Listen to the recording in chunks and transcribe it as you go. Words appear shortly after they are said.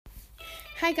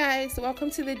Hi guys, welcome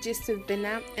to the Gist of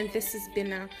Bina, and this is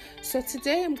Bina. So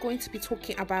today I'm going to be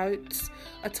talking about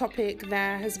a topic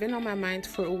that has been on my mind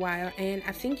for a while, and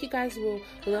I think you guys will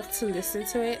love to listen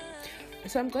to it.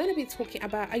 So I'm going to be talking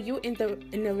about, are you in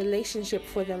a relationship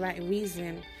for the right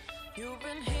reason?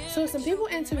 So some people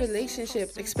enter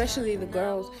relationships, especially the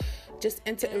girls, just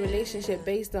enter a relationship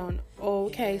based on,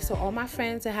 so all my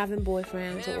friends are having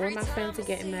boyfriends, or all my friends are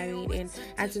getting married, and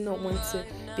I do not want to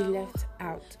be left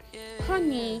out.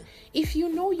 Honey, if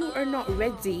you know you are not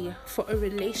ready for a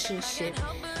relationship,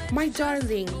 my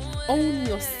darling, own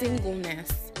your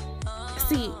singleness.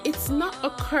 See, it's not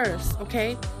a curse,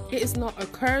 okay? It is not a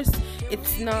curse.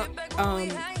 It's not,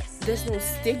 there's no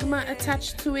stigma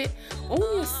attached to it. Own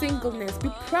your singleness.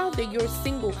 Be proud that you're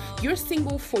single. You're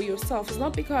single for yourself. It's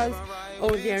not because,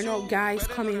 there are no guys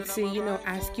coming to,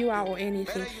 ask you out or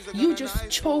anything. You just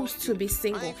chose to be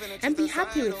single and be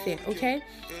happy with it, okay?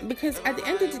 Because at the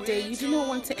end of the day, you do not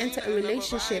want to enter a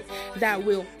relationship that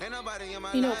will,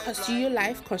 cost you your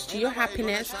life, cost you your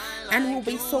happiness, and will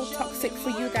be so toxic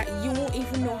for you that you won't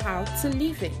even know how to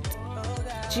leave it.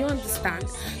 Do you understand?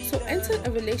 So enter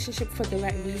a relationship for the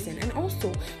right reason. And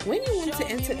also, when you want to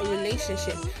enter a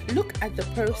relationship, look at the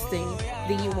person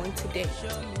that you want to date.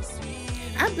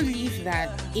 I believe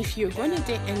that if you're going to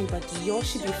date anybody, y'all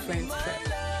should be friends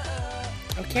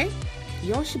first. Okay?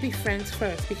 Y'all should be friends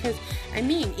first. Because,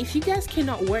 if you guys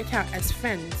cannot work out as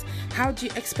friends, how do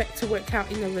you expect to work out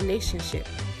in a relationship?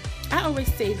 I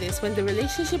always say this, when the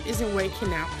relationship isn't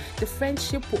working out, the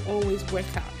friendship will always work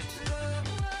out.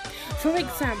 For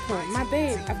example, my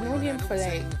babe, I've known him for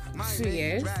 2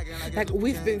 years.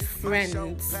 We've been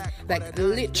friends.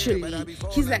 Literally,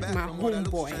 he's like my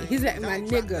homeboy. He's like my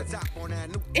nigga.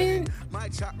 And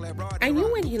I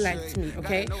knew when he liked me,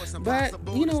 okay? But,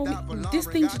 this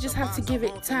thing, you just have to give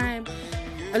it time.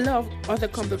 A lot of other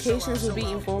complications will be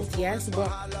involved, yes. But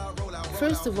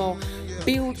first of all,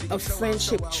 build a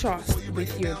friendship trust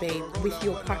with your babe, with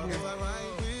your partner.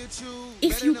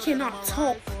 If you cannot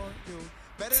talk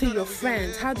to your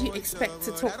friends, how do you expect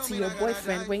to talk to your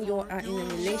boyfriend when you are in a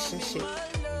relationship?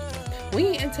 When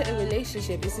you enter a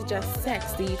relationship, is it just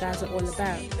sex that you guys are all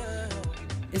about?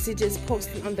 Is it just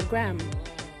posting on the gram?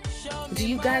 Do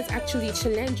you guys actually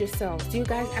challenge yourselves? Do you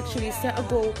guys actually set a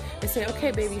goal and say, okay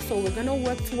baby, so we're gonna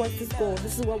work towards this goal,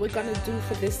 this is what we're gonna do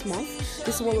for this month,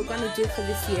 this is what we're gonna do for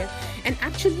this year, and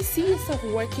actually see yourself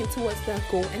working towards that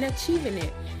goal and achieving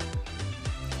it?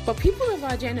 But people of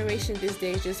our generation these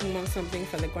days just want something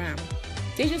for the gram.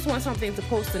 They just want something to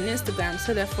post on Instagram,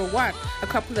 so that for what? A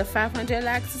couple of 500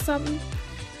 likes or something?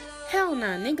 Hell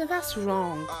nah, nigga, that's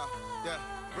wrong.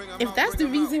 If that's the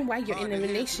reason why you're in a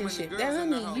relationship,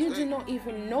 then honey, you do not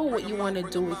even know what you want to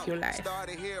do with your life.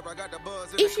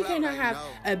 If you cannot have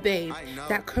a babe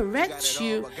that corrects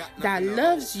you, that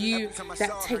loves you,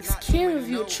 that takes care of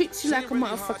you, treats you like a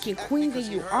motherfucking queen that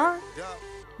you are,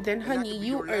 then honey,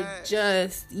 you've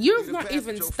not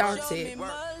even started.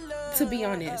 To be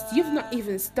honest, you've not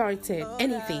even started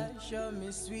anything.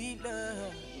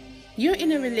 You're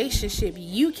in a relationship.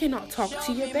 You cannot talk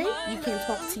to your babe. You can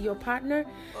talk to your partner.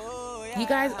 You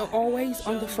guys are always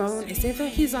on the phone. It's either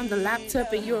he's on the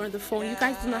laptop and you're on the phone. You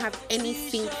guys do not have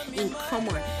anything in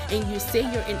common. And you say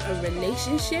you're in a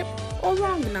relationship? Or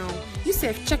wrong now. You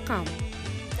said check on.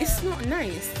 It's not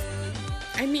nice.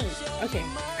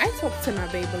 I talk to my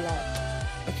babe a lot,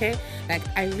 okay?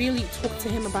 I really talk to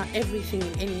him about everything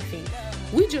and anything.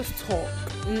 We just talk.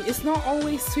 It's not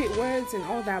always sweet words and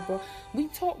all that, but we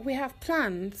talk, we have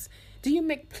plans. Do you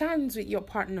make plans with your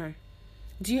partner?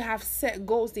 Do you have set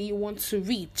goals that you want to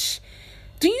reach?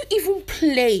 Do you even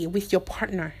play with your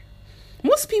partner?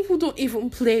 Most people don't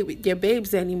even play with their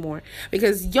babes anymore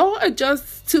because y'all are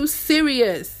just too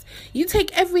serious. You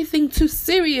take everything too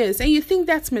serious and you think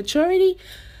that's maturity?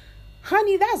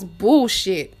 Honey, that's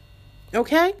bullshit.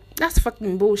 Okay? That's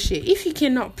fucking bullshit. If you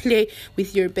cannot play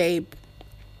with your babe,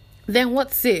 then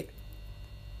what's it?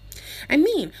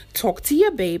 Talk to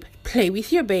your babe, play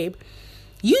with your babe.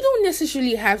 You don't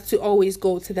necessarily have to always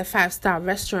go to the 5-star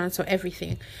restaurants or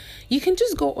everything. You can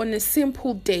just go on a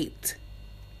simple date.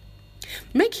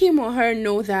 Make him or her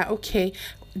know that, okay,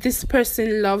 this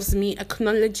person loves me,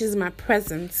 acknowledges my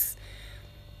presence.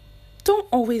 Don't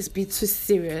always be too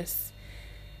serious.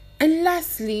 And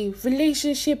lastly,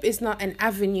 relationship is not an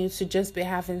avenue to just be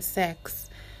having sex.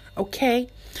 Okay?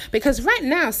 Because right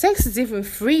now, sex is even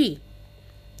free.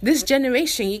 This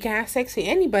generation, you can have sex with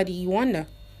anybody you want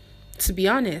to be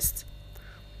honest.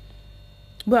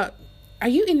 But are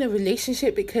you in a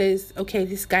relationship because,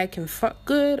 this guy can fuck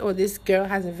good, or this girl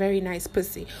has a very nice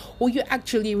pussy, or you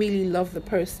actually really love the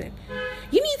person?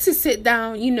 You need to sit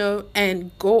down,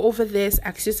 and go over this,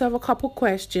 ask yourself a couple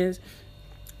questions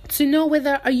to know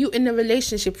whether are you in a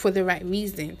relationship for the right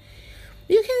reason.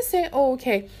 You can say, oh,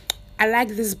 okay, I like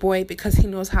this boy because he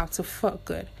knows how to fuck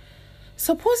good.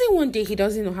 Supposing one day he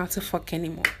doesn't know how to fuck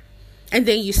anymore. And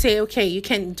then you say, okay, you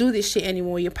can't do this shit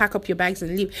anymore. You pack up your bags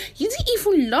and leave. You didn't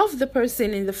even love the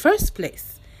person in the first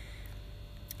place.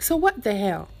 So what the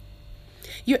hell?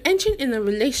 You're entering in a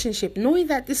relationship knowing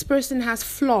that this person has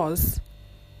flaws.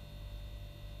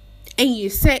 And you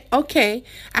say, okay,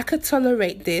 I could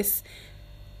tolerate this.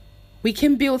 We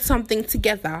can build something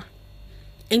together.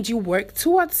 And you work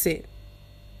towards it.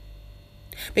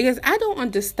 Because I don't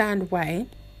understand why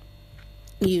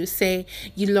you say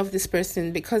you love this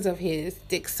person because of his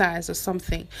dick size or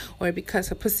something, or because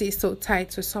her pussy is so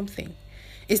tight or something.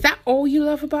 Is that all you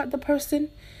love about the person?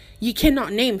 You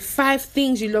cannot name 5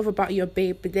 things you love about your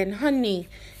babe, but then, honey,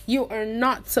 you are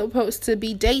not supposed to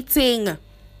be dating.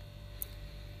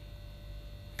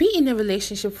 Be in a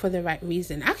relationship for the right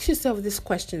reason. Ask yourself these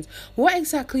questions. What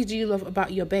exactly do you love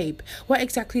about your babe? What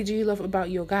exactly do you love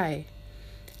about your guy?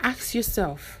 Ask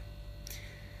yourself.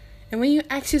 And when you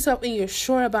ask yourself and you're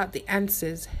sure about the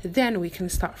answers, then we can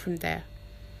start from there.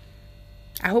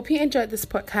 I hope you enjoyed this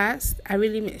podcast. I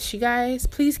really miss you guys.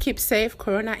 Please keep safe.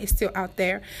 Corona is still out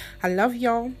there. I love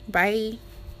y'all. Bye.